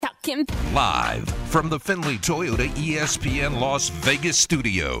Live from the Findlay Toyota ESPN Las Vegas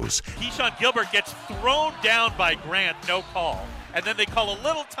studios. Keyshawn Gilbert gets thrown down by Grant, no call. And then they call a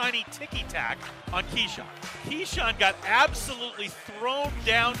little tiny ticky-tack on Keyshawn. Keyshawn got absolutely thrown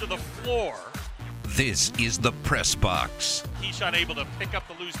down to the floor. This is the Press Box. Keyshawn able to pick up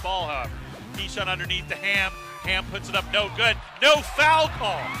the loose ball, however. Keyshawn underneath to Ham. Ham puts it up, no good. No foul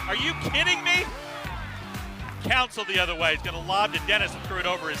call. Are you kidding me? Counsel the other way. He's going to lob to Dennis and threw it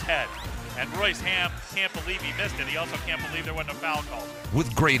over his head. And Royce Ham can't believe he missed it. He also can't believe there wasn't a foul call.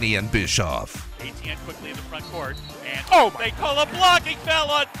 With Graney and Bischoff. ATN quickly in the front court. And they call a blocking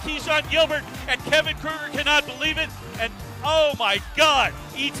foul on Keyshawn Gilbert. And Kevin Kruger cannot believe it. And oh my God,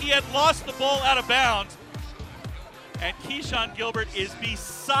 ETN lost the ball out of bounds. And Keyshawn Gilbert is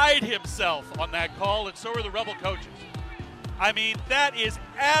beside himself on that call, and so are the Rebel coaches. I mean, that is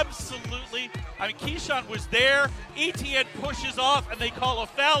absolutely, Keyshawn was there, ETN pushes off, and they call a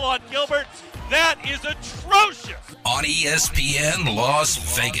foul on Gilbert. That is atrocious. On ESPN Las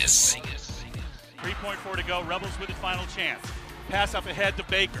Vegas. 3.4 to go, Rebels with a final chance. Pass up ahead to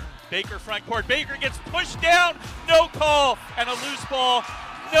Baker. Baker front court. Baker gets pushed down, no call, and a loose ball.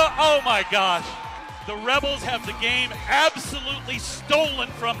 No, oh my gosh. The Rebels have the game absolutely stolen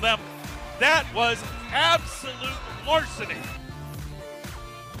from them. That was absolute larceny.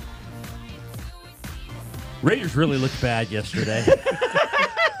 Raiders really looked bad yesterday.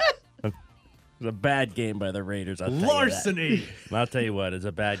 It was a bad game by the Raiders. Larceny. I'll tell you what, it's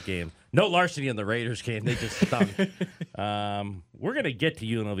a bad game. No larceny in the Raiders game. They just stunk. We're going to get to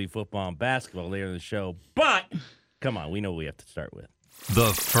UNLV football and basketball later in the show, but come on, we know what we have to start with.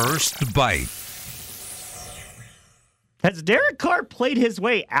 The First Bite. Has Derek Carr played his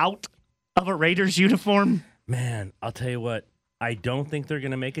way out of a Raiders uniform? Man, I'll tell you what, I don't think they're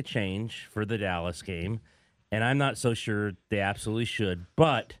going to make a change for the Dallas game, and I'm not so sure they absolutely should,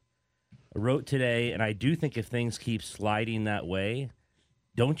 but I wrote today, and I do think if things keep sliding that way,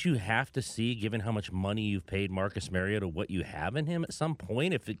 don't you have to see, given how much money you've paid Marcus Mariota, what you have in him at some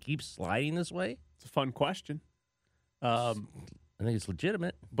point if it keeps sliding this way? It's a fun question. I think it's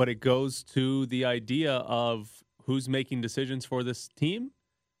legitimate. But it goes to the idea of who's making decisions for this team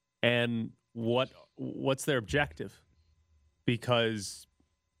and what's their objective. Because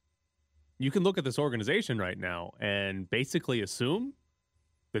you can look at this organization right now and basically assume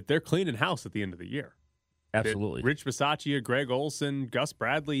that they're cleaning house at the end of the year. Absolutely. That Rich Bisaccia, Greg Olson, Gus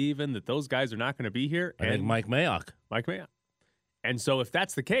Bradley even, that those guys are not going to be here. I think Mike Mayock. And so if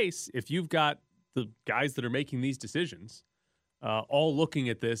that's the case, if you've got the guys that are making these decisions all looking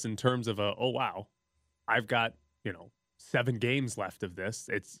at this in terms of oh, wow, I've got, 7 games left of this.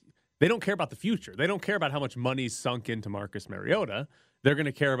 They don't care about the future. They don't care about how much money's sunk into Marcus Mariota. They're going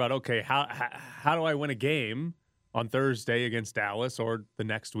to care about, okay, how do I win a game on Thursday against Dallas or the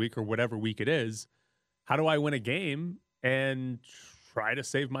next week or whatever week it is? How do I win a game and try to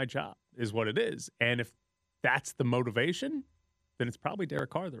save my job is what it is. And if that's the motivation, then it's probably Derek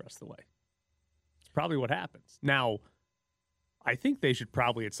Carr the rest of the way. It's probably what happens. Now, I think they should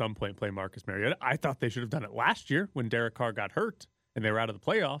probably at some point play Marcus Mariota. I thought they should have done it last year when Derek Carr got hurt and they were out of the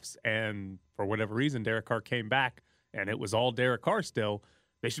playoffs. And for whatever reason, Derek Carr came back and it was all Derek Carr still.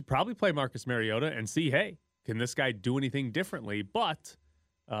 They should probably play Marcus Mariota and see, hey, can this guy do anything differently? But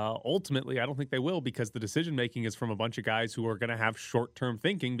ultimately, I don't think they will because the decision-making is from a bunch of guys who are going to have short-term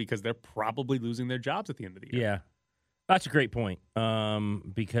thinking because they're probably losing their jobs at the end of the year. Yeah, that's a great point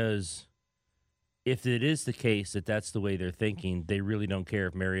because if it is the case that that's the way they're thinking, they really don't care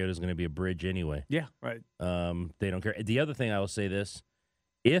if Mariota's going to be a bridge anyway. Yeah, right. They don't care. The other thing I will say this,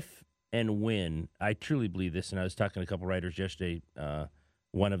 if and when, I truly believe this, and I was talking to a couple writers yesterday,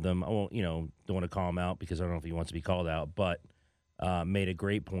 one of them, I won't, don't want to call him out because I don't know if he wants to be called out, but made a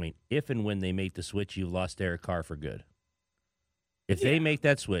great point. If and when they make the switch, you've lost Derek Carr for good. If they make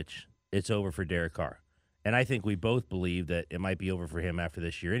that switch, it's over for Derek Carr. And I think we both believe that it might be over for him after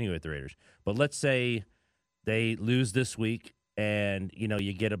this year anyway with the Raiders. But let's say they lose this week and,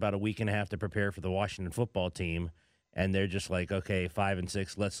 you get about a week and a half to prepare for the Washington football team, and they're just like, okay,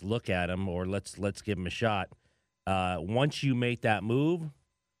 5-6, let's look at them or let's give them a shot. Once you make that move,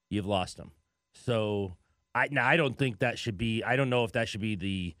 you've lost them. So I don't think that should be – I don't know if that should be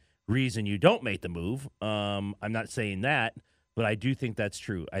the reason you don't make the move. I'm not saying that, but I do think that's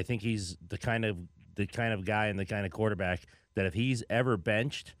true. I think he's the kind of guy and the kind of quarterback that if he's ever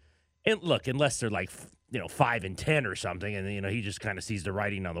benched, and look, unless they're like 5-10 or something, and he just kind of sees the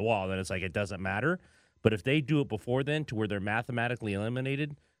writing on the wall, then it's like it doesn't matter. But if they do it before then, to where they're mathematically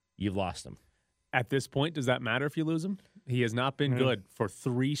eliminated, you've lost them. At this point, does that matter if you lose him? He has not been good for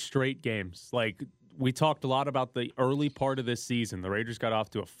 3 straight games. Like we talked a lot about the early part of this season. The Raiders got off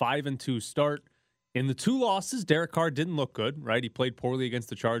to a 5-2 start. In the 2 losses, Derek Carr didn't look good, right? He played poorly against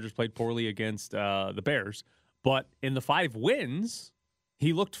the Chargers, played poorly against the Bears. But in the 5 wins,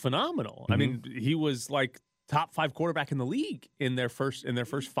 he looked phenomenal. I mean, he was like top 5 quarterback in the league in their first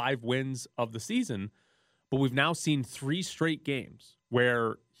 5 wins of the season. But we've now seen 3 straight games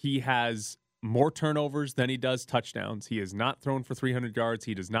where he has more turnovers than he does touchdowns. He has not thrown for 300 yards.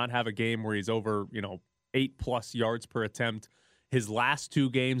 He does not have a game where he's over, 8+ yards per attempt. His last 2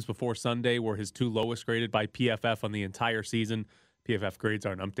 games before Sunday were his 2 lowest graded by PFF on the entire season. PFF grades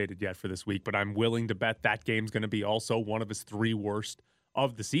aren't updated yet for this week, but I'm willing to bet that game's going to be also one of his 3 worst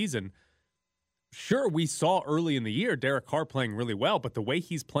of the season. Sure, we saw early in the year Derek Carr playing really well, but the way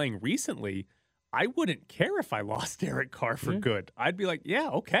he's playing recently, I wouldn't care if I lost Derek Carr for good. I'd be like, yeah,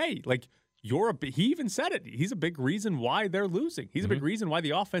 okay. Like, he even said it. He's a big reason why they're losing. He's a big reason why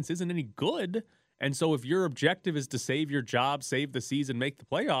the offense isn't any good. And so if your objective is to save your job, save the season, make the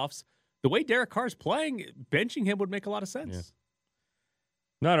playoffs, the way Derek Carr's playing, benching him would make a lot of sense. Yeah.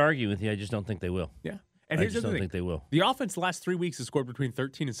 Not arguing with you. I just don't think they will. Yeah. And I here's just the don't thing. think they will. The offense the last 3 weeks has scored between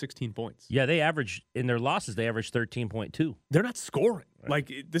 13 and 16 points. Yeah, they average in their losses. They average 13.2. They're not scoring. Right.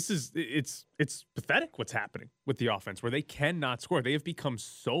 Like it's pathetic what's happening with the offense where they cannot score. They have become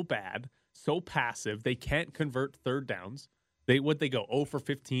so bad, so passive. They can't convert third downs. They go 0 for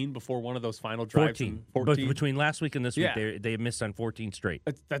 15 before one of those final drives. 14. 14. But between last week and this week, they missed on 14 straight.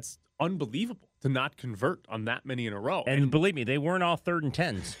 That's unbelievable to not convert on that many in a row. And believe me, they weren't all 3rd and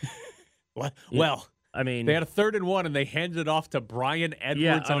 10s. Well, I mean, they had a 3rd and 1, and they handed it off to Brian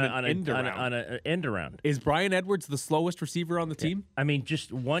Edwards on an end around. On an end around. Is Brian Edwards the slowest receiver on the team? I mean,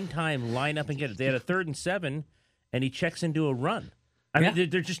 just one time line up and get it. They had a 3rd and 7, and he checks into a run. I mean,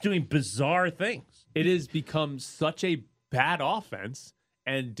 they're just doing bizarre things. It has become such a bad offense,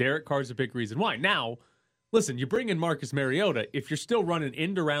 and Derek Carr's a big reason why. Now, listen, you bring in Marcus Mariota. If you're still running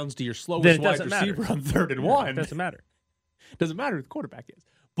end arounds to your slowest wide receiver on 3rd and 1, it doesn't matter. Doesn't matter who the quarterback is.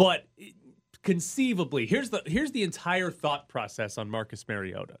 But conceivably, here's the entire thought process on Marcus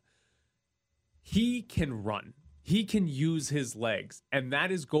Mariota. He can run. He can use his legs, and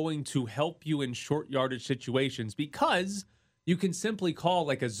that is going to help you in short yardage situations because you can simply call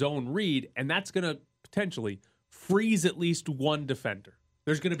like a zone read, and that's going to potentially freeze at least one defender.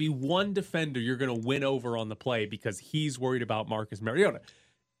 There's going to be one defender you're going to win over on the play because he's worried about Marcus Mariota.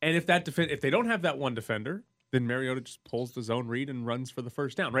 And if they don't have that one defender, then Mariota just pulls the zone read and runs for the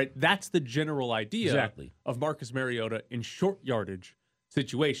first down, right? That's the general idea of Marcus Mariota in short yardage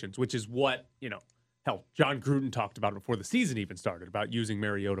situations, which is what, hell, John Gruden talked about it before the season even started, about using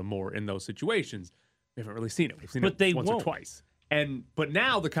Mariota more in those situations. We haven't really seen it. We've seen it once or twice. But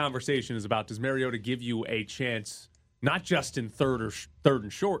now the conversation is about, does Mariota give you a chance, not just in third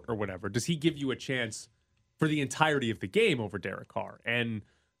and short or whatever, does he give you a chance for the entirety of the game over Derek Carr? And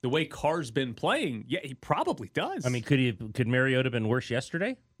the way Carr's been playing, yeah, he probably does. I mean, could Mariota have been worse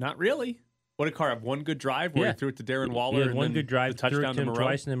yesterday? Not really. What did Carr have? One good drive where he threw it to Darren Waller? He had one good drive, the touchdown threw it to him Moreau?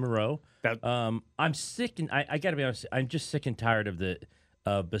 twice in Moreau. I'm sick, and I got to be honest, I'm just sick and tired of the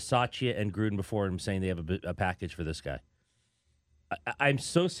Bisaccia and Gruden before him saying they have a package for this guy. I'm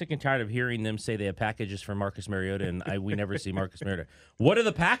so sick and tired of hearing them say they have packages for Marcus Mariota, and we never see Marcus Mariota. What are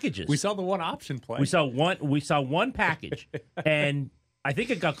the packages? We saw the one option play. We saw one package, and I think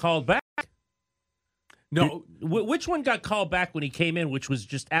it got called back. No, which one got called back when he came in, which was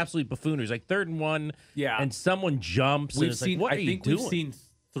just absolutely buffoonery? It was like 3rd and 1, and someone jumps. We've and it's seen. Like, what I are you think doing? we've seen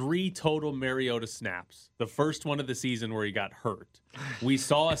 3 total Mariota snaps. The first one of the season where he got hurt. We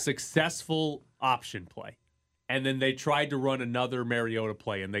saw a successful option play. And then they tried to run another Mariota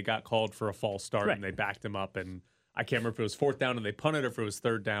play, and they got called for a false start, and they backed him up. And I can't remember if it was 4th down and they punted, or if it was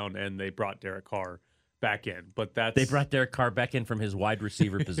 3rd down and they brought Derek Carr back in. But they brought Derek Carr back in from his wide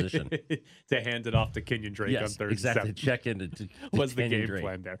receiver position to hand it off to Kenyon Drake on 3rd exactly. and 7. Check in to was the game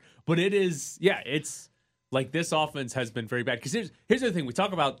plan there. But it is, it's like this offense has been very bad. Because here's the thing. We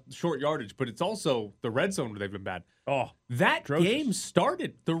talk about short yardage, but it's also the red zone where they've been bad. Oh, that game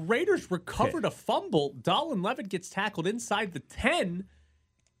started. The Raiders recovered a fumble. Dallin Levitt gets tackled inside the 10,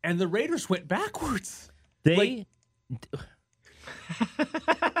 and the Raiders went backwards. We're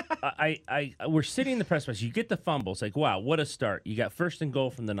sitting in the press box. You get the fumble. It's like, wow, what a start. You got 1st and goal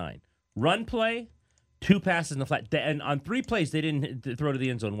from the 9. Run play, 2 passes in the flat. And on 3 plays, they didn't throw to the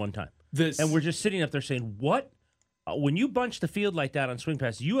end zone one time. And we're just sitting up there saying, what? When you bunch the field like that on swing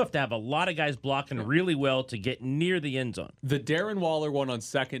pass, you have to have a lot of guys blocking really well to get near the end zone. The Darren Waller one on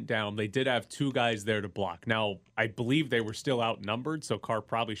 2nd down, they did have 2 guys there to block. Now, I believe they were still outnumbered, so Carr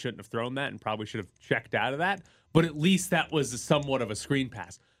probably shouldn't have thrown that and probably should have checked out of that. But at least that was somewhat of a screen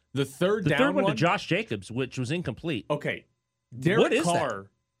pass. The third one to Josh Jacobs, which was incomplete. Okay. What is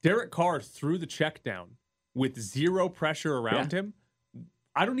Derek Carr threw the check down with zero pressure around him.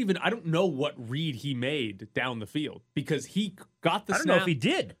 I don't know what read he made down the field because he got the snap. I don't know if he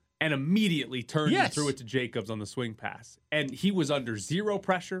did. And immediately turned and threw it to Jacobs on the swing pass. And he was under zero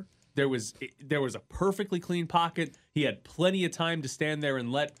pressure. There was a perfectly clean pocket. He had plenty of time to stand there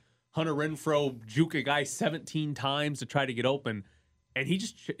and let Hunter Renfrow juke a guy 17 times to try to get open. And he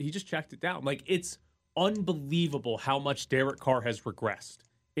just checked it down. Like, it's unbelievable how much Derek Carr has regressed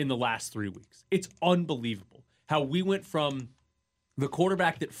in the last 3 weeks. It's unbelievable how we went from the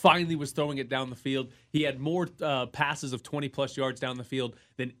quarterback that finally was throwing it down the field. He had more passes of 20-plus yards down the field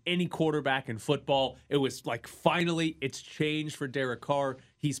than any quarterback in football. It was like, finally, it's changed for Derek Carr.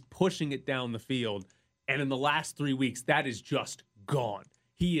 He's pushing it down the field. And in the last 3 weeks, that is just gone.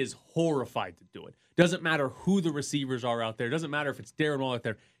 He is horrified to do it. Doesn't matter who the receivers are out there. Doesn't matter if it's Darren Waller out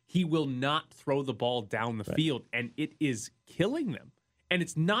there. He will not throw the ball down the field, and it is killing them. And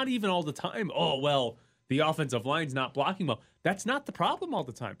it's not even all the time, oh, well, the offensive line's not blocking well. That's not the problem all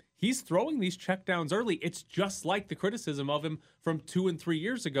the time. He's throwing these checkdowns early. It's just like the criticism of him from 2 and 3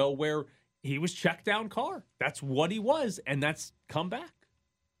 years ago where he was check down Carr. That's what he was, and that's come back.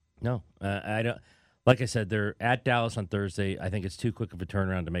 No, I don't. Like I said, they're at Dallas on Thursday. I think it's too quick of a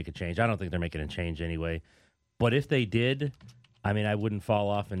turnaround to make a change. I don't think they're making a change anyway. But if they did, I mean, I wouldn't fall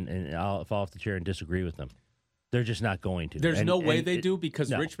off and I'll fall off the chair and disagree with them. They're just not going to. There's no way they do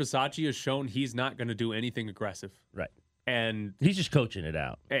because Rich Bisaccia has shown he's not going to do anything aggressive. Right. And he's just coaching it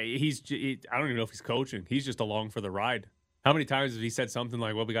out. I don't even know if he's coaching. He's just along for the ride. How many times has he said something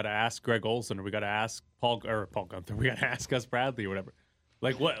like, well, we got to ask Greg Olsen or we got to ask Paul Gunther. We got to ask Gus Bradley or whatever.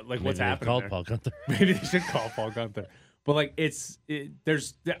 Like what? Like what's happening? Called there? Paul Gunther. Maybe they should call Paul Gunther. But like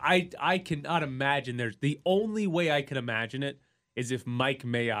I cannot imagine. The only way I can imagine it is if Mike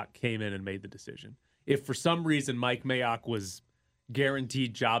Mayock came in and made the decision. If for some reason Mike Mayock was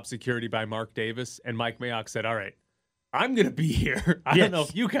guaranteed job security by Mark Davis, and Mike Mayock said, "All right, I'm going to be here. I don't know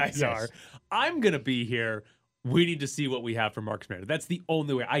if you guys are. I'm going to be here. We need to see what we have for Marcus Mariota." That's the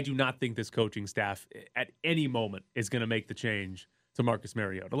only way. I do not think this coaching staff at any moment is going to make the change to Marcus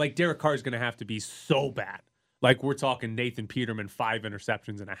Mariota. Like, Derek Carr is going to have to be so bad. Like, we're talking Nathan Peterman, 5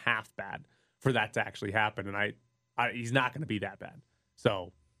 interceptions and a half bad for that to actually happen. And he's not going to be that bad.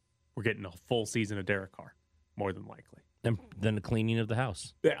 So we're getting a full season of Derek Carr, more than likely. And then the cleaning of the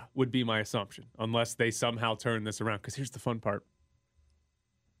house. Yeah, would be my assumption, unless they somehow turn this around. Because here's the fun part.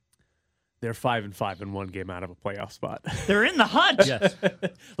 They're 5-5 in one game out of a playoff spot. They're in the hunt. Yes.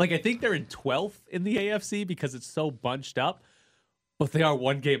 Like, I think they're in 12th in the AFC because it's so bunched up. But they are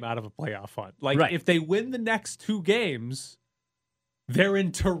one game out of a playoff hunt. Like, if they win the next 2 games, they're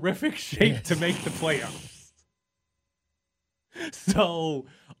in terrific shape to make the playoffs. So,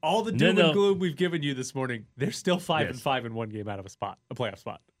 all the doom and gloom we've given you this morning, they're still 5-5 in one game out of a playoff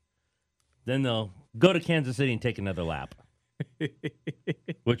spot. Then they'll go to Kansas City and take another lap.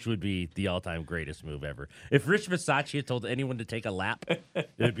 Which would be the all-time greatest move ever. If Rich Bisaccia told anyone to take a lap, it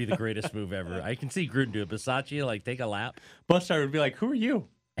would be the greatest move ever. I can see Gruden do it. Bisaccia, like, take a lap. Bus driver would be like, "Who are you?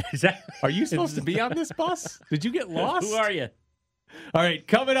 Are you supposed to be on this bus? Did you get lost? Who are you?" All right,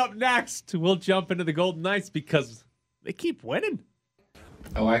 coming up next, we'll jump into the Golden Knights because they keep winning.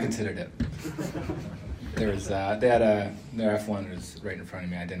 Oh, I considered it. There was their F1 was right in front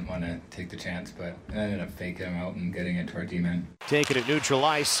of me. I didn't want to take the chance, but I ended up faking him out and getting it to our D-man. Taken at neutral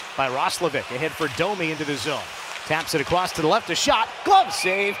ice by Roslovic. Ahead for Domi into the zone. Taps it across to the left. A shot. Glove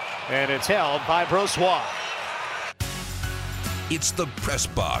save. And it's held by Brossoit. It's the Press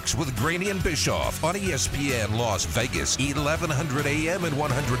Box with Graney and Bischoff on ESPN Las Vegas, 1100 AM and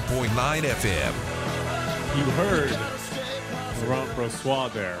 100.9 FM. You heard Laurent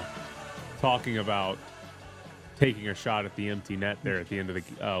Brossoit there talking about taking a shot at the empty net there at the end of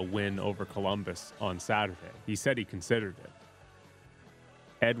the win over Columbus on Saturday. He said he considered it.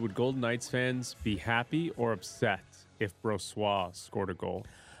 Ed, would Golden Knights fans be happy or upset if Brossoit scored a goal?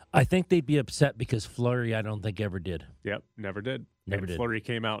 I think they'd be upset because Fleury, I don't think, ever did. Yep, never did. Never did. Fleury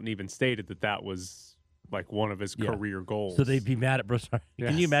came out and even stated that was like one of his career goals. So they'd be mad at Brossoit. Yes.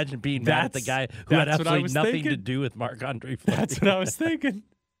 Can you imagine being mad at the guy who had absolutely nothing to do with Marc-Andre Fleury? That's what I was thinking.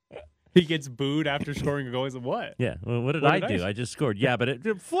 He gets booed after scoring a goal. He's like, what? Yeah. Well, what did I do? I just scored. Yeah,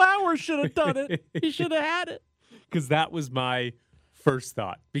 but Flowers should have done it. He should have had it. Because that was my first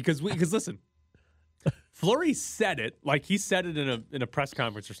thought. Because listen, Fleury said it, like he said it in a press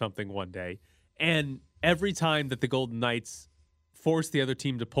conference or something one day, and every time that the Golden Knights forced the other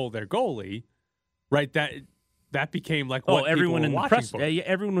team to pull their goalie, right, that that became like what everyone people in were the watching press, for.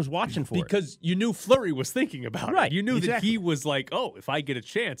 everyone was watching for it. Because you knew Fleury was thinking about it. Right, You knew that exactly. he was like, oh, if I get a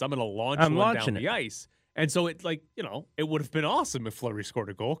chance, I'm going to launch I'm one launching down it. the ice. And so it it would have been awesome if Fleury scored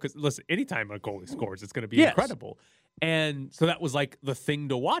a goal. Because listen, anytime a goalie scores, it's going to be Yes. incredible. And so that was like the thing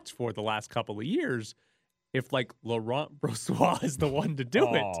to watch for the last couple of years. If like Laurent Brossoit is the one to do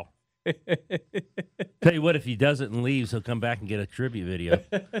it. Tell you what, if he doesn't and leaves, he'll come back and get a tribute video.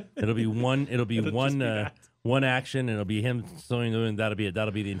 It'll be one. It'll be one action, and it'll be him throwing, and that'll be it.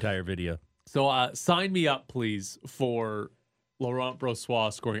 That'll be the entire video. So sign me up, please, for Laurent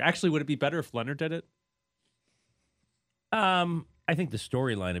Brossoit scoring. Actually, would it be better if Leonard did it? I think the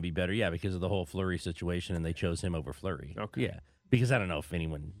storyline would be better, yeah, because of the whole Fleury situation, and they chose him over Fleury. Okay. Yeah, because I don't know if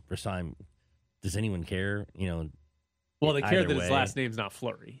anyone does anyone care? Well, they care either that his way. last name's not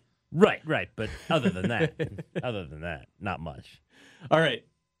Fleury. Right. But other than that, not much. All right.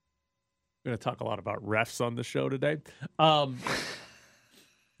 We're going to talk a lot about refs on the show today. Golden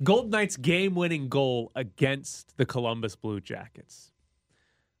Knights' game-winning goal against the Columbus Blue Jackets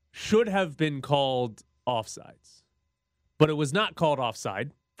should have been called offsides, but it was not called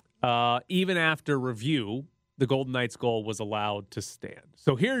offside. Even after review, the Golden Knights' goal was allowed to stand.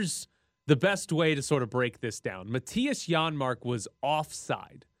 So here's the best way to sort of break this down. Matthias Janmark was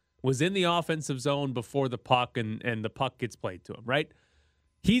offside, was in the offensive zone before the puck, and the puck gets played to him, right?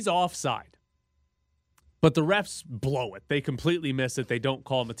 He's offside. But the refs blow it. They completely miss it. They don't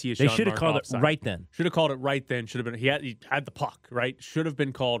call Matthias Janmark offside. They should have called it right then. Should have called it right then. Should have been. He had the puck, right? Should have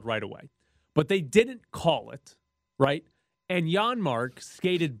been called right away. But they didn't call it, right? And Janmark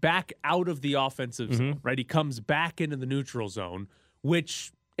skated back out of the offensive zone, right? He comes back into the neutral zone,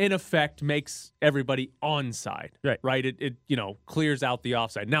 which in effect makes everybody onside, right? It clears out the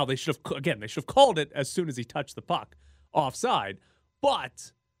offside. Now they should have called it as soon as he touched the puck offside,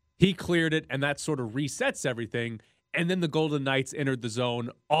 but he cleared it, and that sort of resets everything. And then the Golden Knights entered the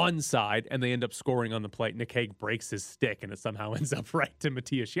zone onside, and they end up scoring on the plate. Nick Hague breaks his stick, and it somehow ends up right to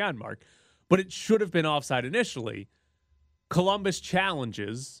Matthias Janmark. But it should have been offside initially. Columbus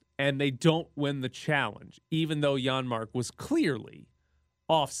challenges, and they don't win the challenge, even though Janmark was clearly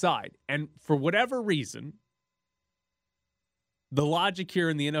offside. And for whatever reason, the logic here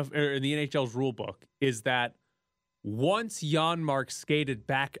in the NHL's rule book is that once Janmark skated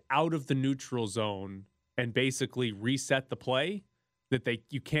back out of the neutral zone and basically reset the play, that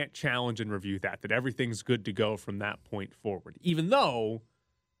you can't challenge and review that everything's good to go from that point forward, even though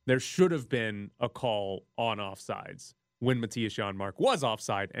there should have been a call on offsides when Matthias Janmark was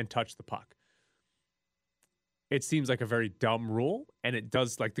offside and touched the puck. It seems like a very dumb rule, and it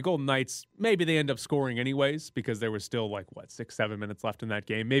does, like the Golden Knights, maybe they end up scoring anyways because there was still 6-7 minutes left in that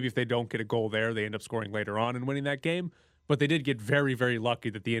game. Maybe if they don't get a goal there, they end up scoring later on and winning that game. But they did get very, very lucky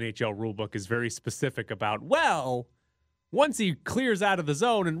that the NHL rulebook is very specific about, once he clears out of the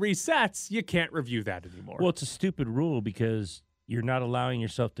zone and resets, you can't review that anymore. Well, it's a stupid rule because you're not allowing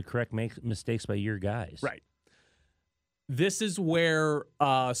yourself to correct mistakes by your guys. Right. This is where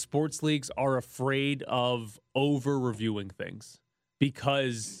sports leagues are afraid of over-reviewing things,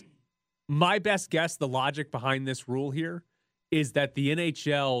 because my best guess, the logic behind this rule here, is that the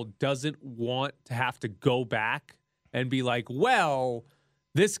NHL doesn't want to have to go back and be like,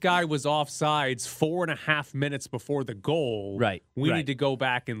 this guy was offsides 4.5 minutes before the goal. Right. We need to go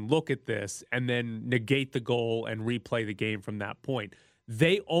back and look at this and then negate the goal and replay the game from that point.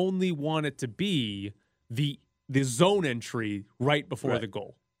 They only want it to be the zone entry right before the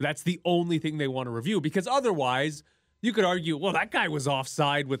goal. That's the only thing they want to review, because otherwise you could argue, that guy was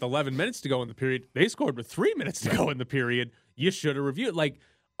offside with 11 minutes to go in the period. They scored with 3 minutes to go in the period. You should have reviewed it.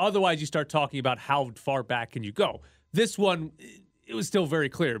 Otherwise you start talking about how far back can you go. This one, it was still very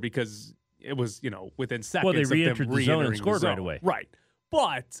clear because it was, within seconds. Well, they of them re-entered the zone and re-entering scored the right zone. away. Right.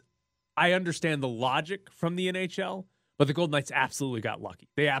 But I understand the logic from the NHL. But the Golden Knights absolutely got lucky.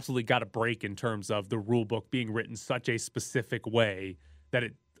 They absolutely got a break in terms of the rule book being written such a specific way that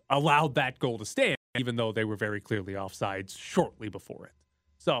it allowed that goal to stand, even though they were very clearly offsides shortly before it.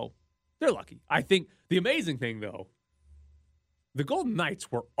 So they're lucky. I think the amazing thing, though, the Golden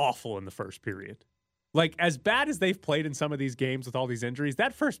Knights were awful in the first period. As bad as they've played in some of these games with all these injuries,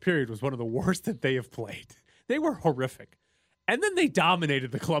 that first period was one of the worst that they have played. They were horrific. And then they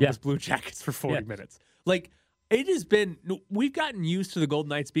dominated the Columbus Blue Jackets for 40 minutes. It has been, we've gotten used to the Golden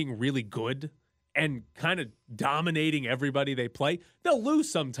Knights being really good and kind of dominating everybody they play. They'll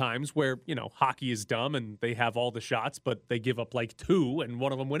lose sometimes where, hockey is dumb and they have all the shots, but they give up 2 and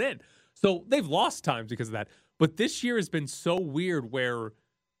one of them went in. So they've lost times because of that. But this year has been so weird where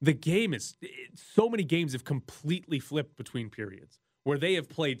the game is, so many games have completely flipped between periods, where they have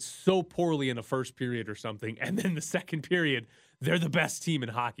played so poorly in the first period or something, and then the second period, they're the best team in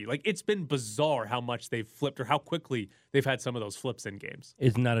hockey. Like, it's been bizarre how much they've flipped or how quickly they've had some of those flips in games.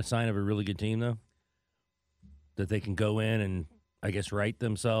 Isn't that a sign of a really good team, though? That they can go in and, I guess, right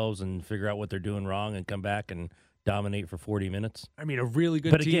themselves and figure out what they're doing wrong and come back and dominate for 40 minutes. I mean, a really good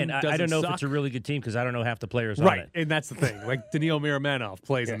but team. But again, I don't know if it's a really good team because I don't know half the players on it. And that's the thing. Like, Daniil Miramanov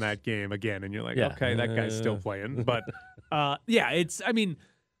plays in that game again, and you're like, okay, that guy's still playing. But, it's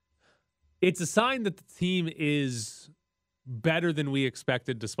a sign that the team is better than we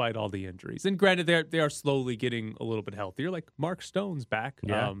expected despite all the injuries. And granted, they are slowly getting a little bit healthier. Like, Mark Stone's back.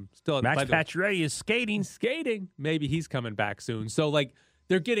 Yeah. Still Max Pacioretty is skating. Maybe he's coming back soon. So, like,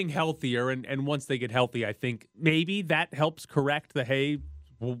 they're getting healthier, and once they get healthy, I think maybe that helps correct the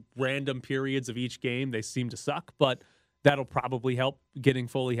random periods of each game. They seem to suck, but that'll probably help getting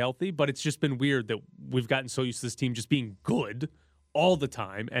fully healthy. But it's just been weird that we've gotten so used to this team just being good all the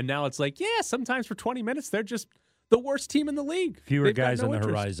time, and now it's like, sometimes for 20 minutes, they're just the worst team in the league. Fewer guys on the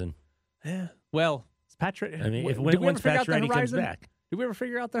horizon. Yeah. Well, it's Patrick. I mean, once Pacioretty comes back. Did we ever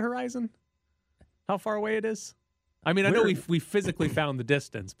figure out the horizon? How far away it is? I mean, I know we physically found the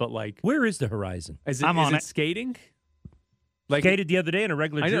distance, but like, where is the horizon? Is it skating? Like, skated the other day in a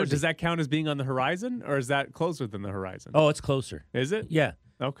regular jersey. I know. Does that count as being on the horizon, or is that closer than the horizon? Oh, it's closer. Is it? Yeah.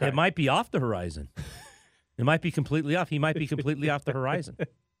 Okay. It might be off the horizon. It might be completely off. He might be completely off the horizon.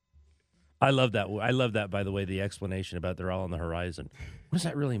 I love that. I love that, by the way, the explanation about they're all on the horizon. What does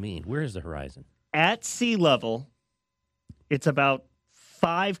that really mean? Where is the horizon? At sea level, it's about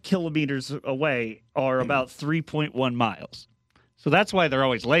 5 kilometers away, or about 3.1 miles. So that's why they're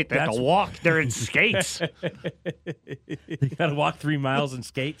always late. They have to walk. They're in skates. They got to walk 3 miles in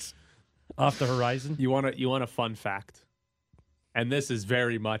skates off the horizon. You want a fun fact, and this is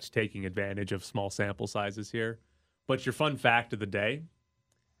very much taking advantage of small sample sizes here. But your fun fact of the day: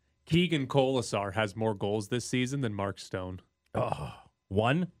 Keegan Colasar has more goals this season than Mark Stone. Oh,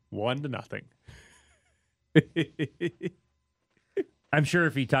 1-0. I'm sure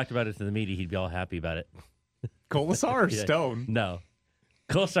if he talked about it to the media, he'd be all happy about it. Colasar or Stone? No.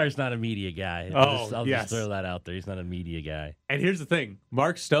 Colasar's not a media guy. I'll just throw that out there. He's not a media guy. And here's the thing.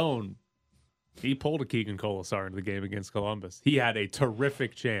 Mark Stone, he pulled a Keegan Colasar into the game against Columbus. He had a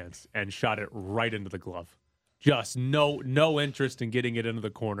terrific chance and shot it right into the glove. Just no interest in getting it into the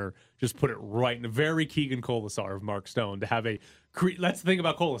corner. Just put it right in the very Keegan Colasar of Mark Stone to have a that's the thing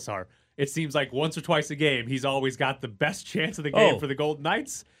about Colasar. It seems like once or twice a game, he's always got the best chance of the game for the Golden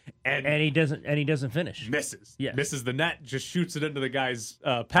Knights, and he doesn't finish. Misses. Yes. Misses the net. Just shoots it into the guy's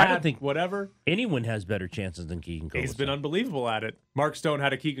pad. I don't think whatever. Anyone has better chances than Keegan Colasar. He's been unbelievable at it. Mark Stone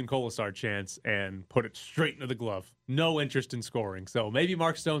had a Keegan Colasar chance and put it straight into the glove. No interest in scoring. So maybe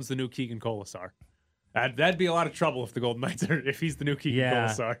Mark Stone's the new Keegan Colasar. That'd be a lot of trouble if the Golden Knights if he's the new Keegan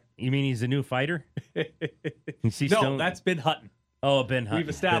Colasar. You mean he's the new fighter? No, that's Ben Hutton. Oh, Ben Hutton. We've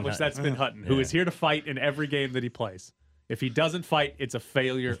established that's Ben Hutton, who is here to fight in every game that he plays. If he doesn't fight, it's a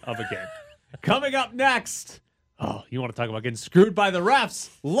failure of a game. Coming up next, you want to talk about getting screwed by the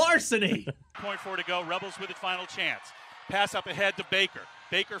refs? Larceny. 0.4 to go. Rebels with a final chance. Pass up ahead to Baker.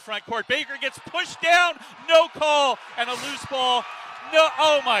 Baker front court. Baker gets pushed down. No call. And a loose ball. No.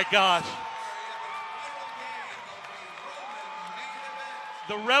 Oh, my gosh.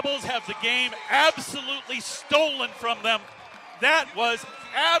 The Rebels have the game absolutely stolen from them. That was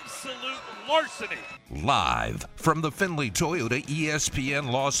absolute larceny. Live from the Findlay Toyota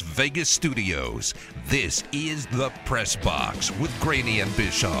ESPN Las Vegas studios, this is the Press Box with Graney and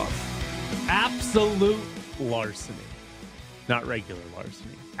Bischoff. Absolute larceny. Not regular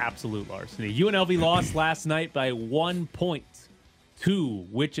larceny. Absolute larceny. UNLV lost last night by 1 point to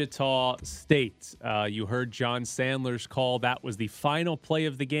Wichita State. You heard John Sandler's call. That was the final play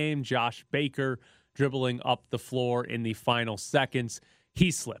of the game. Josh Baker dribbling up the floor in the final seconds.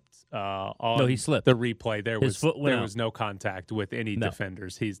 He slipped. He slipped. The replay. There was no contact with any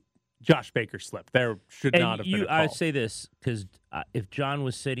defenders. Josh Baker slipped. There should not have been a call. I say this because if John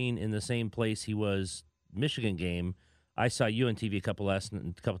was sitting in the same place he was Michigan game, I saw you on TV a couple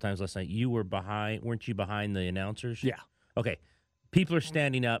times last night. You were behind, weren't you behind the announcers? Yeah. Okay. People are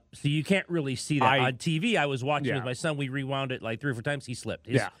standing up, so you can't really see that. On TV, I was watching with my son. We rewound it like 3 or 4 times. He slipped.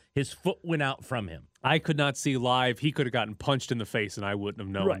 His foot went out from him. I could not see live. He could have gotten punched in the face, and I wouldn't have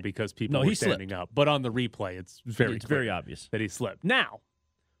known because people were standing up. But on the replay, it's very obvious that he slipped. Now,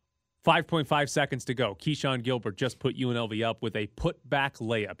 5.5 seconds to go. Keyshawn Gilbert just put UNLV up with a put-back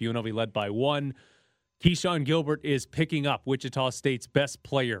layup. UNLV led by 1. Keyshawn Gilbert is picking up Wichita State's best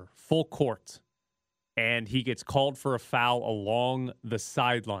player, full court. and he gets called for a foul along the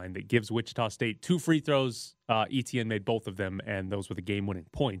sideline that gives Wichita State 2 free throws. Etienne made both of them, and those were the game-winning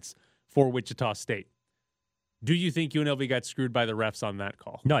points for Wichita State. Do you think UNLV got screwed by the refs on that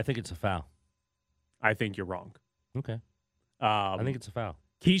call? No, I think it's a foul. I think you're wrong. Okay. I think it's a foul.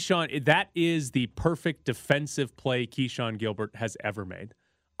 Keyshawn, that is the perfect defensive play Keyshawn Gilbert has ever made.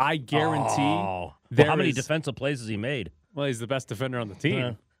 I guarantee. Well, how many defensive plays has he made? Well, he's the best defender on the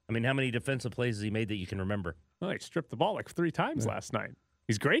team. I mean, how many defensive plays has he made that you can remember? Well, he stripped the ball like 3 times last night.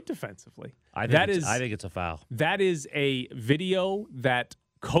 He's great defensively. I think it's a foul. That is a video that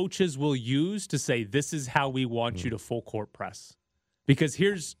coaches will use to say, this is how we want you to full court press. Because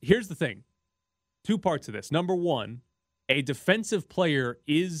here's the thing. 2 parts of this. Number one, a defensive player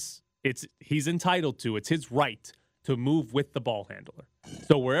he's entitled to, it's his right to move with the ball handler.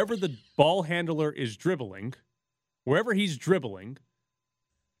 So wherever the ball handler is dribbling, wherever he's dribbling,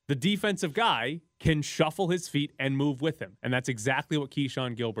 the defensive guy can shuffle his feet and move with him. And that's exactly what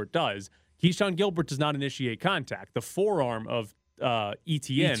Keyshawn Gilbert does. Keyshawn Gilbert does not initiate contact. The forearm of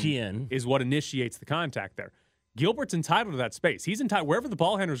Etienne is what initiates the contact there. Gilbert's entitled to that space. He's entitled, wherever the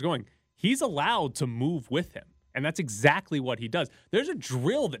ball handler is going, he's allowed to move with him. And that's exactly what he does. There's a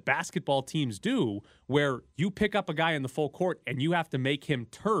drill that basketball teams do where you pick up a guy in the full court and you have to make him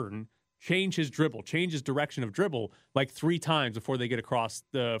turn, change his dribble, change his direction of dribble like 3 times before they get across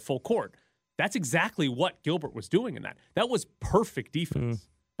the full court. That's exactly what Gilbert was doing in that. That was perfect defense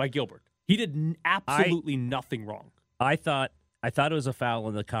by Gilbert. He did absolutely nothing wrong. I thought it was a foul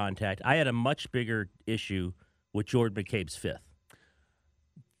in the contact. I had a much bigger issue with Jordan McCabe's 5th.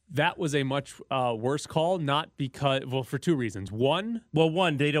 That was a much worse call, not because, for 2 reasons. One,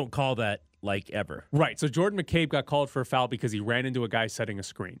 they don't call that like ever. Right. So Jordan McCabe got called for a foul because he ran into a guy setting a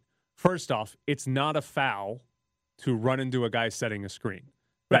screen. First off, it's not a foul to run into a guy setting a screen.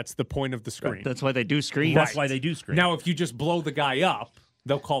 That's the point of the screen. Right. That's why they do screens. That's why they do screens. Now, if you just blow the guy up,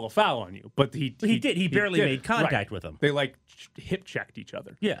 they'll call a foul on you. But he did. He barely made contact with him. They hip checked each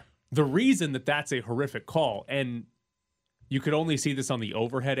other. Yeah. The reason that's a horrific call, and you could only see this on the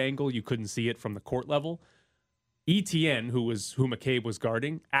overhead angle. You couldn't see it from the court level. Etienne, who McCabe was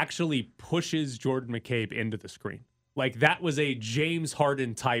guarding, actually pushes Jordan McCabe into the screen. Like that was a James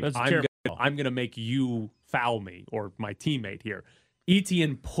Harden type. I'm going to make you foul me or my teammate here.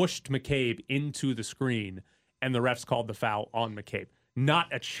 Etienne pushed McCabe into the screen, and the refs called the foul on McCabe.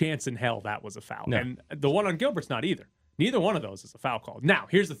 Not a chance in hell that was a foul. No. And the one on Gilbert's not either. Neither one of those is a foul call. Now,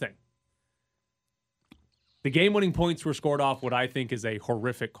 here's the thing. The game-winning points were scored off what I think is a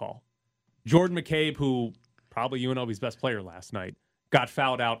horrific call. Jordan McCabe, who probably UNLV's best player last night, got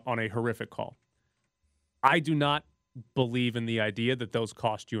fouled out on a horrific call. I do not believe in the idea that those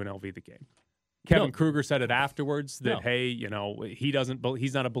cost UNLV the game. Kevin Kruger said it afterwards that, hey,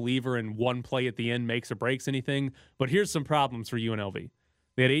 he's not a believer in one play at the end makes or breaks anything. But here's some problems for UNLV.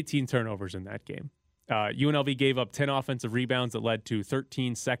 They had 18 turnovers in that game. UNLV gave up 10 offensive rebounds that led to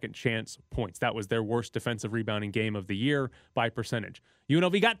 13 second chance points. That was their worst defensive rebounding game of the year by percentage.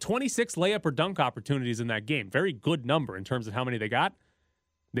 UNLV got 26 layup or dunk opportunities in that game. Very good number in terms of how many they got.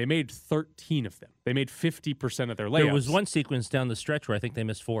 They made 13 of them. They made 50% of their layups. There was one sequence down the stretch where I think they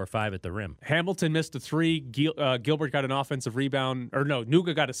missed 4 or 5 at the rim. Hamilton missed a 3. Gilbert got an offensive rebound. Or no,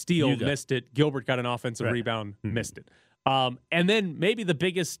 Nuga got a steal, missed it. Gilbert got an offensive rebound, missed it. And then maybe the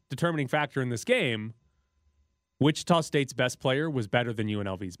biggest determining factor in this game, Wichita State's best player was better than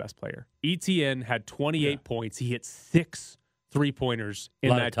UNLV's best player. Etienne had 28 points. He hit 6 3-pointers in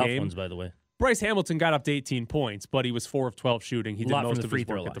that game. A lot of tough ones, by the way. Bryce Hamilton got up to 18 points, but he was 4 of 12 shooting. He did most of his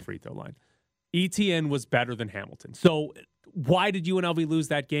work at the free throw line. Etienne was better than Hamilton. So why did UNLV lose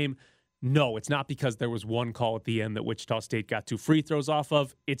that game? No, it's not because there was one call at the end that Wichita State got 2 free throws off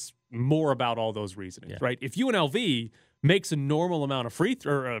of. It's more about all those reasonings, right? If UNLV makes a normal amount of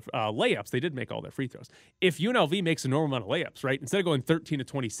layups, they did make all their free throws. If UNLV makes a normal amount of layups, right, instead of going 13 to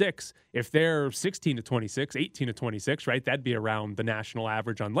 26, if they're 16 to 26, 18 to 26, right, that'd be around the national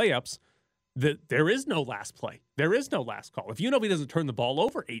average on layups. There is no last play. There is no last call. If UNLV doesn't turn the ball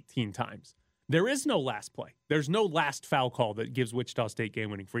over 18 times, there is no last play. There's no last foul call that gives Wichita State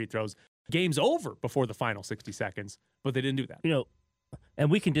game-winning free throws. Game's over before the final 60 seconds, but they didn't do that. And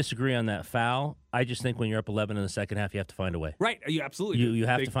we can disagree on that foul. I just think when you're up 11 in the second half, you have to find a way. Right. You absolutely You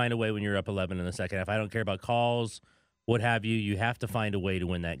have to find a way when you're up 11 in the second half. I don't care about calls, what have you. You have to find a way to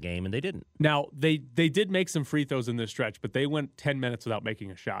win that game, and they didn't. Now, they did make some free throws in this stretch, but they went 10 minutes without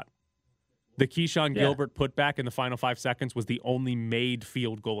making a shot. The Keyshawn Gilbert putback in the final 5 seconds was the only made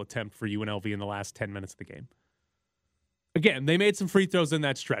field goal attempt for UNLV in the last 10 minutes of the game. Again, they made some free throws in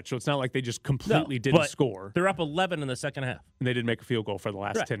that stretch, so it's not like they just completely didn't score. They're up 11 in the second half. And they didn't make a field goal for the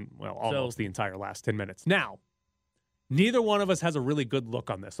last almost the entire last 10 minutes. Now, neither one of us has a really good look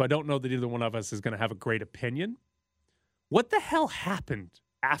on this, so I don't know that either one of us is going to have a great opinion. What the hell happened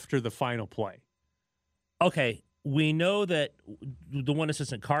after the final play? Okay, we know that the one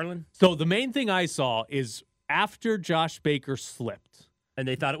assistant, Carlin. So the main thing I saw is after Josh Baker slipped, and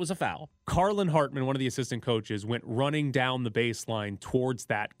they thought it was a foul, Carlin Hartman, one of the assistant coaches, went running down the baseline towards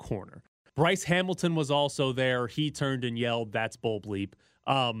that corner. Bryce Hamilton was also there. He turned and yelled, "That's bull bleep,"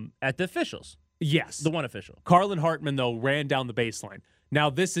 at the officials. Yes. The one official. Carlin Hartman, though, ran down the baseline. Now,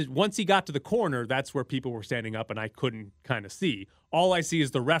 this is once he got to the corner, that's where people were standing up, and I couldn't kind of see. All I see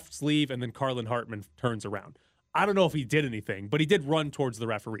is the refs leave, and then Carlin Hartman turns around. I don't know if he did anything, but he did run towards the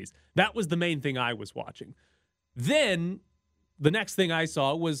referees. That was the main thing I was watching. Then the next thing I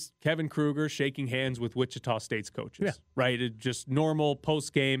saw was Kevin Kruger shaking hands with Wichita State's coaches, right? It just normal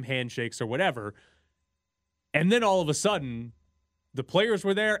post-game handshakes or whatever. And then all of a sudden, the players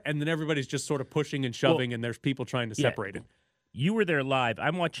were there, and then everybody's just sort of pushing and shoving, and there's people trying to separate it. You were there live.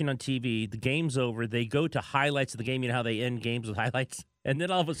 I'm watching on TV. The game's over. They go to highlights of the game. You know how they end games with highlights? And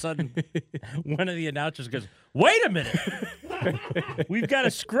then all of a sudden, one of the announcers goes, "Wait a minute. We've got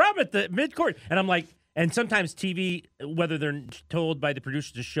a scrum at the midcourt." And I'm like, and sometimes TV, whether they're told by the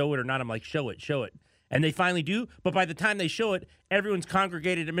producer to show it or not, I'm like, show it. And they finally do. But by the time they show it, everyone's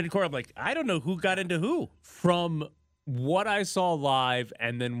congregated at midcourt. I'm like, I don't know who got into who. From what I saw live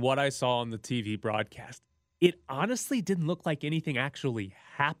and then what I saw on the TV broadcast, it honestly didn't look like anything actually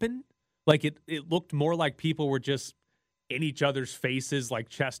happened. Like it looked more like people were just in each other's faces, like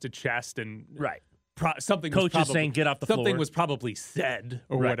chest to chest, and something coaches was probably, saying get off the floor. Something was probably said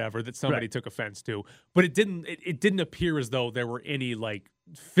or whatever that somebody took offense to, but it didn't appear as though there were any like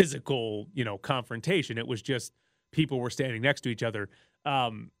physical confrontation. It was just people were standing next to each other.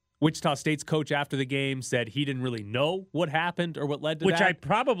 Wichita State's coach after the game said he didn't really know what happened or what led to that. Which I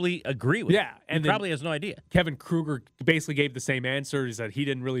probably agree with. Yeah. And he probably has no idea. Kevin Kruger basically gave the same answer. He said he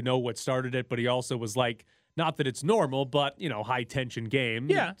didn't really know what started it, but he also was like, not that it's normal, but, high tension game.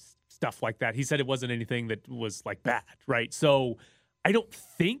 Yeah. Stuff like that. He said it wasn't anything that was like bad, right? So I don't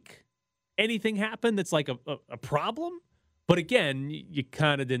think anything happened that's like a problem. But again, you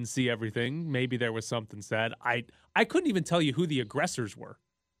kind of didn't see everything. Maybe there was something said. I couldn't even tell you who the aggressors were.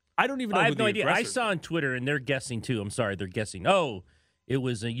 I don't even know. I who have no the idea. I saw on Twitter, and they're guessing too. I'm sorry, they're guessing. Oh, it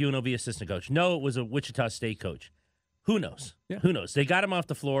was a UNLV assistant coach. No, it was a Wichita State coach. Who knows? Yeah. Who knows? They got him off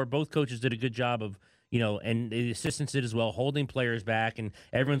the floor. Both coaches did a good job of, and the assistants did as well, holding players back, and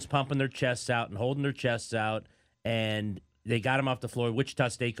everyone's pumping their chests out and holding their chests out, and they got him off the floor. Wichita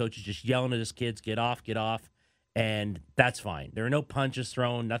State coach is just yelling at his kids, get off, and that's fine. There are no punches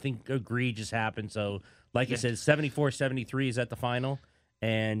thrown. Nothing egregious happened. So, like I said, 74-73 is at the final.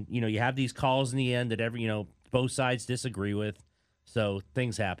 And, you have these calls in the end that both sides disagree with. So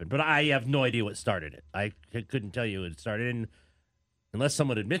things happen. But I have no idea what started it. I couldn't tell you what started. And unless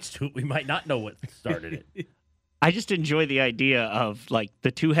someone admits to it, we might not know what started it. I just enjoy the idea of, like,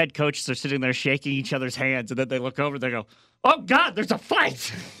 the two head coaches are sitting there shaking each other's hands, and then they look over and they go, "Oh, God, there's a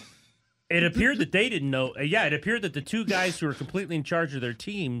fight!" It appeared that they didn't know. It appeared that the two guys who were completely in charge of their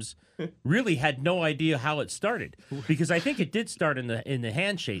teams really had no idea how it started, because I think it did start in the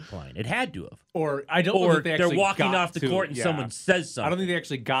handshake line. It had to have. Or I don't know that they actually they're walking got off the court and someone says something. I don't think they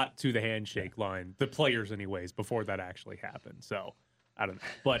actually got to the handshake line, the players anyways, before that actually happened. So I don't know.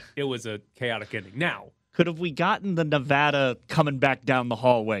 But it was a chaotic ending. Now, could have we gotten the Nevada coming back down the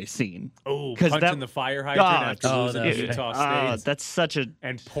hallway scene? Oh, punching the fire hydrant after losing to Utah State. That's such a...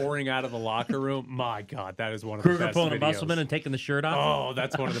 And pouring out of the locker room. My God, that is one of Kruger the best pulling videos. a Musselman and taking the shirt off. Oh,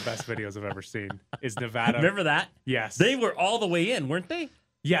 that's one of the best videos I've ever seen. Is Nevada. Remember that? Yes. They were all the way in, weren't they?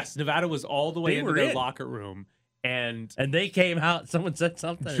 Yes, Nevada was all the way into their locker room. And they came out. Someone said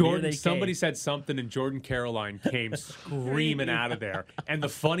something. Somebody said something, and Jordan Caroline came screaming out of there. And the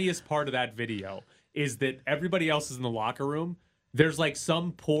funniest part of that video is that everybody else is in the locker room. There's like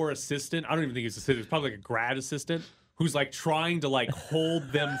some poor assistant. I don't even think he's an assistant. It's probably like a grad assistant who's like trying to like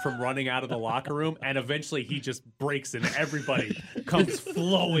hold them from running out of the locker room. And eventually he just breaks and everybody comes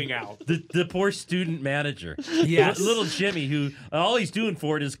flowing out. The poor student manager. Yes. Little Jimmy, who all he's doing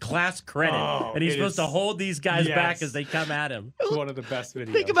for it is class credit. And he's supposed to hold these guys back as they come at him. It's one of the best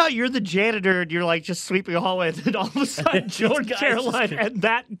videos. Think about you're the janitor and you're like just sweeping a hallway, and then all of a sudden Jordan Caroline and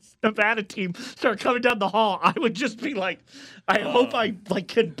that Nevada team start coming down the hall. I would just be like, I hope I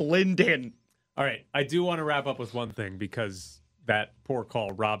can blend in. All right, I do want to wrap up with one thing because that poor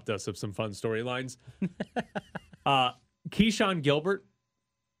call robbed us of some fun storylines. Keyshawn Gilbert,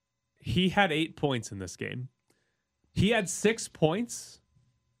 he had 8 points in this game. He had 6 points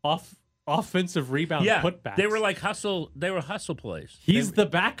off offensive rebound putbacks. They were like hustle. They were hustle plays. He's the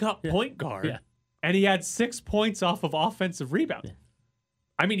backup point guard. Yeah. And he had 6 points off of offensive rebound. Yeah.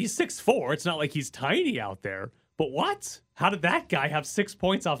 I mean, he's 6'4". It's not like he's tiny out there. But what? How did that guy have 6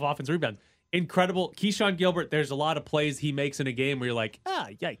 points off offensive rebound? Incredible. Keyshawn Gilbert, there's a lot of plays he makes in a game where you're like,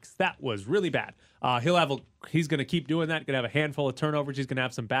 yikes, that was really bad. He's going to keep doing that. Going to have a handful of turnovers. He's going to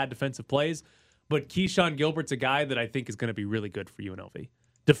have some bad defensive plays. But Keyshawn Gilbert's a guy that I think is going to be really good for UNLV.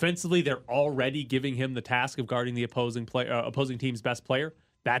 Defensively, they're already giving him the task of guarding the opposing team's best player.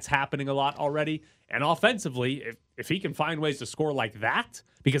 That's happening a lot already. And offensively, if he can find ways to score like that,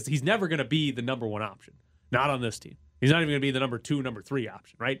 because he's never going to be the number one option. Not on this team. He's not even going to be the number 2, number 3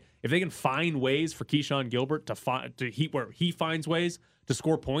 option, right? If they can find ways for Keyshawn Gilbert where he finds ways to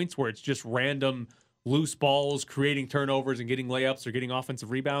score points where it's just random loose balls, creating turnovers and getting layups or getting offensive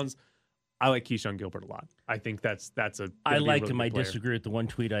rebounds, I like Keyshawn Gilbert a lot. I think that's a. I like really him. I player. disagree with the one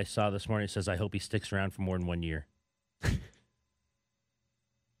tweet I saw this morning. It says, "I hope he sticks around for more than 1 year."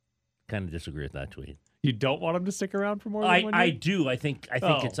 Kind of disagree with that tweet. You don't want him to stick around for more than 1 year? I do. I think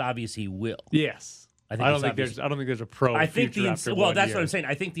it's obvious he will. Yes. I don't think there's a pro. I think that's what I'm saying.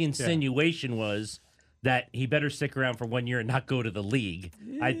 I think the insinuation was that he better stick around for 1 year and not go to the league.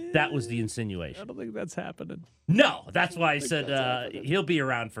 That was the insinuation. I don't think that's happening. No, that's why I said he'll be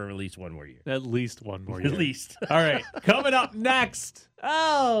around for at least 1 more year. At least 1 more year. At least. All right. Coming up next.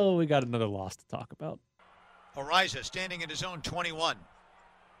 Oh, we got another loss to talk about. Ariza standing in his own 21.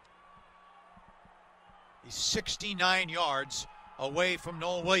 He's 69 yards away from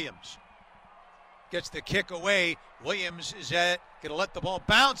Noel Williams. Gets the kick away. Williams is going to let the ball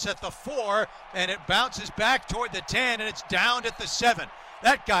bounce at the 4, and it bounces back toward the 10, and it's down at the 7.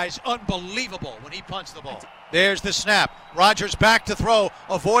 That guy's unbelievable when he punts the ball. There's the snap. Rogers back to throw,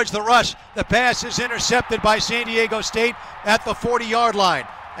 avoids the rush. The pass is intercepted by San Diego State at the 40-yard line.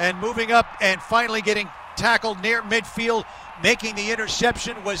 And moving up and finally getting tackled near midfield, making the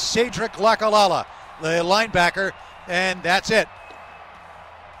interception was Cedric Lakalala, the linebacker, and that's it.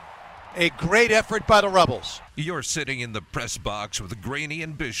 A great effort by the Rebels. You're sitting in the press box with Graney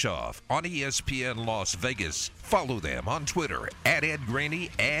and Bischoff on ESPN Las Vegas. Follow them on Twitter at Ed Graney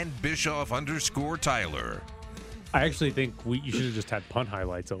and Bischoff_Tyler. I actually think you should have just had punt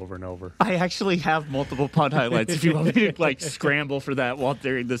highlights over and over. I actually have multiple punt highlights if you want me to scramble for that while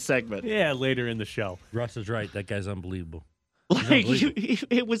during this segment. Yeah, later in the show. Russ is right. That guy's unbelievable.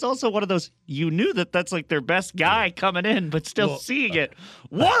 It was also one of those, you knew that's like their best guy coming in, but still seeing it.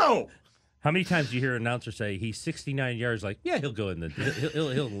 Whoa! How many times do you hear an announcer say he's 69 yards? Like, yeah, he'll go in the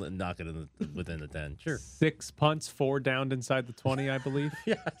he'll knock it within the 10. Sure. 6 punts, 4 downed inside the 20, I believe.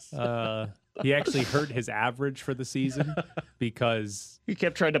 Yes. He actually hurt his average for the season because he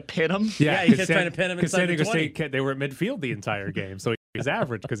kept trying to pin him. Yeah, he kept trying to pin him inside the 20. They were at midfield the entire game, so his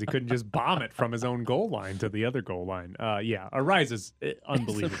average because he couldn't just bomb it from his own goal line to the other goal line. Ariza's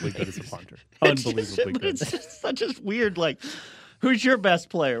unbelievably good as a punter. Unbelievably good. It's just such a weird, who's your best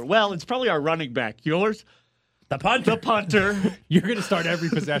player? Well, it's probably our running back. Yours? The punter. The punter. You're going to start every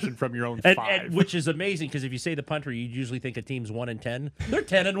possession from your own 5. Which is amazing because if you say the punter, you usually think a team's 1-10. They're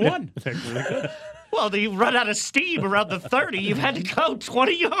 10-1. They're really good. Well, you run out of steam around the 30. You've had to go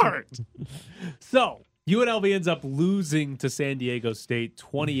 20 yards. So UNLV ends up losing to San Diego State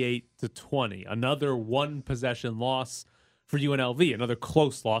 28-20. Another 1-possession loss for UNLV. Another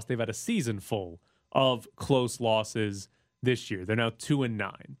close loss. They've had a season full of close losses this year. They're now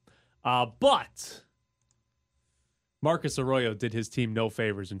 2-9. But Marcus Arroyo did his team no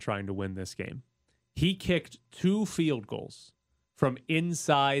favors in trying to win this game. He kicked 2 field goals from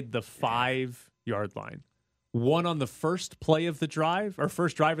inside the 5-yard line. One on the first play of the drive, or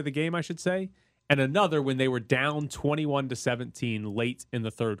first drive of the game, I should say, and another when they were down 21-17 late in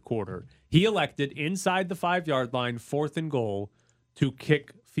the third quarter. He elected inside the 5-yard line, 4th and goal, to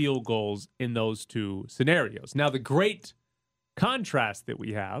kick field goals in those 2 scenarios. Now, the great contrast that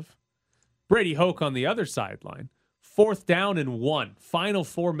we have, Brady Hoke on the other sideline, 4th down and 1, final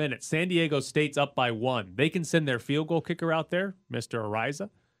 4 minutes. San Diego State's up by 1. They can send their field goal kicker out there, Mr. Ariza,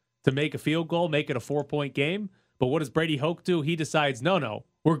 to make a field goal, make it a 4-point game. But what does Brady Hoke do? He decides, no,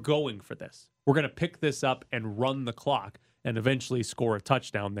 we're going for this. We're going to pick this up and run the clock and eventually score a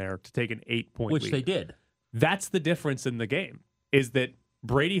touchdown there to take an 8-point lead. Which they did. That's the difference in the game, is that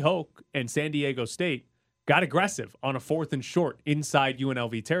Brady Hoke and San Diego State got aggressive on a 4th and short inside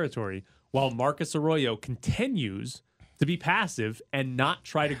UNLV territory, while Marcus Arroyo continues to be passive and not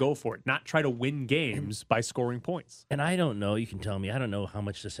try to go for it, not try to win games by scoring points. And I don't know, you can tell me, I don't know how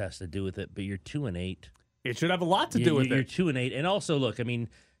much this has to do with it, but you're 2-8. It should have a lot to do with You're it. 2-8. And also, look, I mean,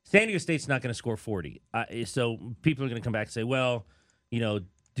 San Diego State's not going to score 40. So people are going to come back and say, well,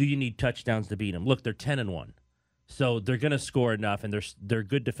 do you need touchdowns to beat them? Look, they're 10-1. So they're going to score enough, and they're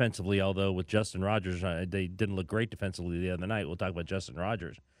good defensively, although with Justin Rogers, they didn't look great defensively the other night. We'll talk about Justin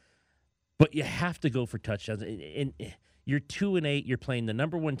Rogers. But you have to go for touchdowns. And you're 2-8. You're playing the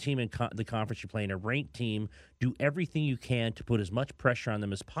number one team in the conference. You're playing a ranked team. Do everything you can to put as much pressure on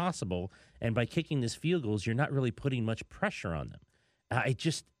them as possible. And by kicking these field goals, you're not really putting much pressure on them.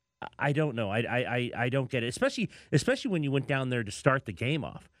 I don't know. I don't get it, especially when you went down there to start the game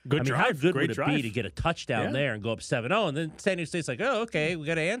off. Good drive. How good Great would it drive. be to get a touchdown there and go up 7-0, and then San Diego State's like, oh, okay, we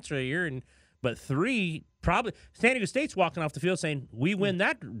got to answer here. But 3, probably San Diego State's walking off the field saying, we win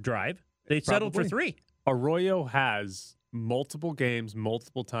that drive. They settled for 3. Arroyo has multiple games,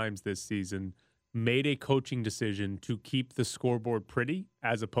 multiple times this season, made a coaching decision to keep the scoreboard pretty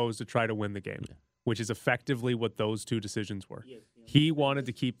as opposed to try to win the game. Which is effectively what those two decisions were. He wanted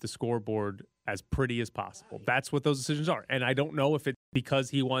to keep the scoreboard as pretty as possible. That's what those decisions are. And I don't know if it's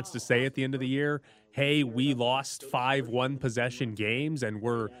because he wants to say at the end of the year, hey, we lost 5 one-possession games and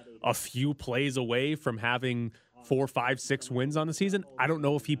we're a few plays away from having 4, 5, 6 wins on the season. I don't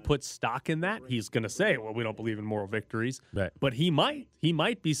know if he puts stock in that. He's going to say, well, we don't believe in moral victories. Right. But he might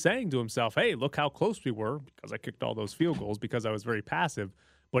be saying to himself, hey, look how close we were because I kicked all those field goals because I was very passive.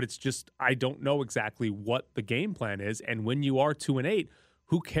 But it's just, I don't know exactly what the game plan is. And when you are 2-8,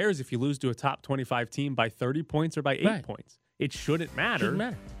 who cares if you lose to a top 25 team by 30 points or by 8 points? It shouldn't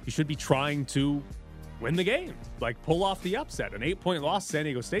matter. You should be trying to win the game, like pull off the upset. An 8-point loss to San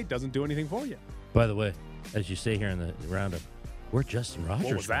Diego State doesn't do anything for you. By the way, as you say here in the roundup, where'd Justin Rogers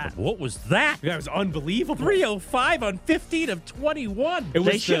What was that? What was that? That was unbelievable. 305 on 15 of 21.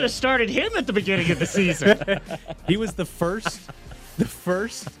 They should have started him at the beginning of the season. He was the first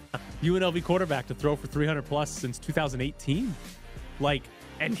UNLV quarterback to throw for 300 plus since 2018.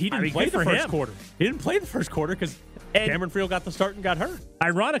 And he didn't play the first quarter. He didn't play the first quarter because Cameron Friel got the start and got hurt.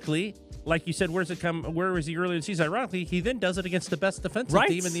 Ironically, like you said, where was he earlier in the season? Ironically, he then does it against the best defensive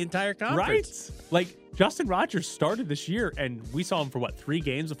team in the entire conference. Right. Justin Rogers started this year, and we saw him for 3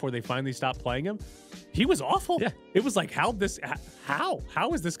 games before they finally stopped playing him. He was awful. Yeah. It was like, how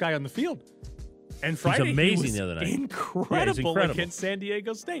is this guy on the field? And Friday, he was amazing he was the other night. Incredible against San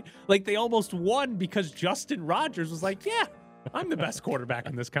Diego State. They almost won because Justin Rogers was like, yeah, I'm the best quarterback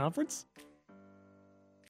in this conference.